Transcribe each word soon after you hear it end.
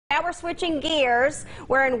Now we're switching gears.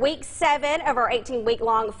 We're in week 7 of our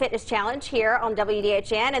 18-week-long fitness challenge here on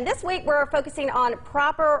WDHN, and this week we're focusing on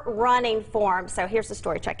proper running form. So here's the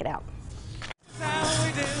story. Check it out.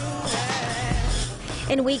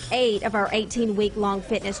 In week 8 of our 18-week-long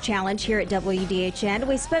fitness challenge here at WDHN,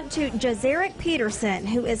 we spoke to Jazerick Peterson,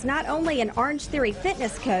 who is not only an Orange Theory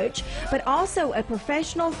fitness coach, but also a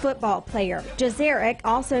professional football player. Jazerick,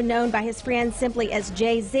 also known by his friends simply as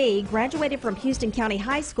Jay-Z, graduated from Houston County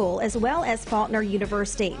High School as well as Faulkner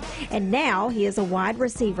University. And now he is a wide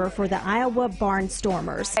receiver for the Iowa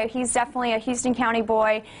Barnstormers. He's definitely a Houston County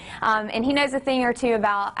boy, and he knows a thing or two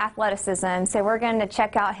about athleticism, so we're going to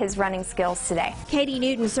check out his running skills today. Katie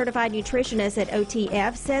Newton, certified nutritionist at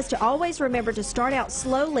OTF, says to always remember to start out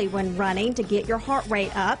slowly when running to get your heart rate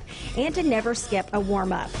up and to never skip a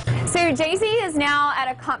warm-up. So Jay-Z is now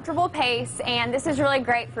at a comfortable pace, and this is really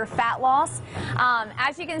great for fat loss.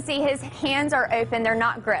 As you can see, his hands are open, they're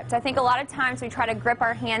not gripped. I think a lot of times we try to grip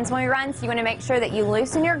our hands when we run, so you want to make sure that you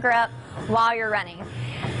loosen your grip while you're running.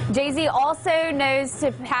 Jay-Z also knows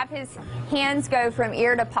to have his hands go from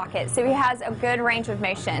ear to pocket, so he has a good range of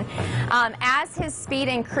motion. As his speed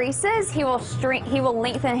increases, he will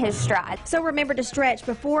lengthen his stride. So remember to stretch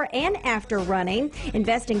before and after running,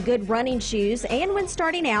 invest in good running shoes, and when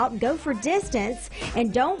starting out, go for distance,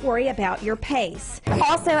 and don't worry about your pace.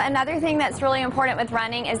 Also, another thing that's really important with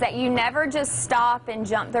running is that you never just stop and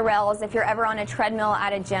jump the rails if you're ever on a treadmill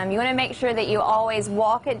at a gym. You want to make sure that you always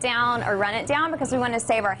walk it down or run it down, because we want to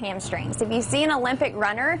save our hamstrings. If you see an Olympic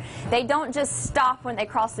runner, they don't just stop when they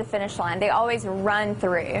cross the finish line. They always run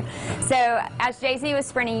through. So as Jay-Z was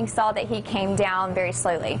sprinting, you saw that he came down very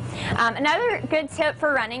slowly. Another good tip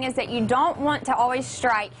for running is that you don't want to always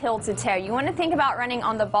strike heel to toe. You want to think about running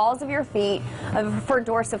on the balls of your feet for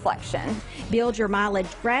dorsiflexion. Build your mileage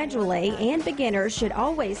gradually, and beginners should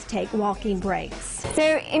always take walking breaks. So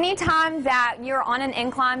anytime that you're on an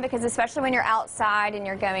incline, because especially when you're outside and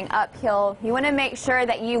you're going uphill, you want to make sure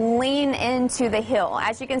that you lean into the hill.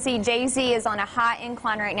 As you can see, Jay-Z is on a high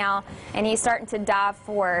incline right now, and he's starting to dive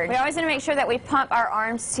forward. We always want to make sure that we pump our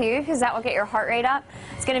arms too, because that will get your heart rate up.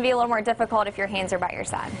 It's going to be a little more difficult if your hands are by your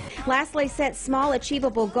side. Lastly, set small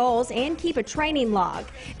achievable goals and keep a training log.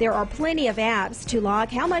 There are plenty of apps to log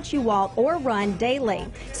how much you walk or run daily,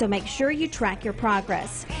 so make sure you track your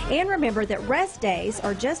progress. And remember that rest days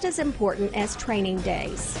are just as important as training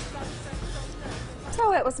days.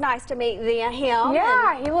 So it was nice to meet him.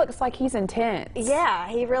 Yeah, he looks like he's intense. Yeah,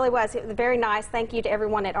 he really was. It was very nice. Thank you to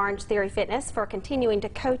everyone at Orange Theory Fitness for continuing to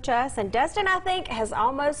coach us. And Dustin, I think, has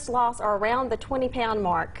almost lost or around the 20-pound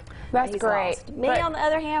mark. That's great. Lost. Me, on the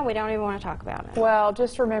other hand, we don't even want to talk about it. Well,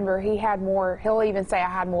 just remember, he had more. He'll even say, I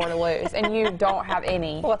had more to lose, and you don't have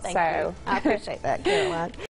any. Well, thank you. I appreciate that, Caroline.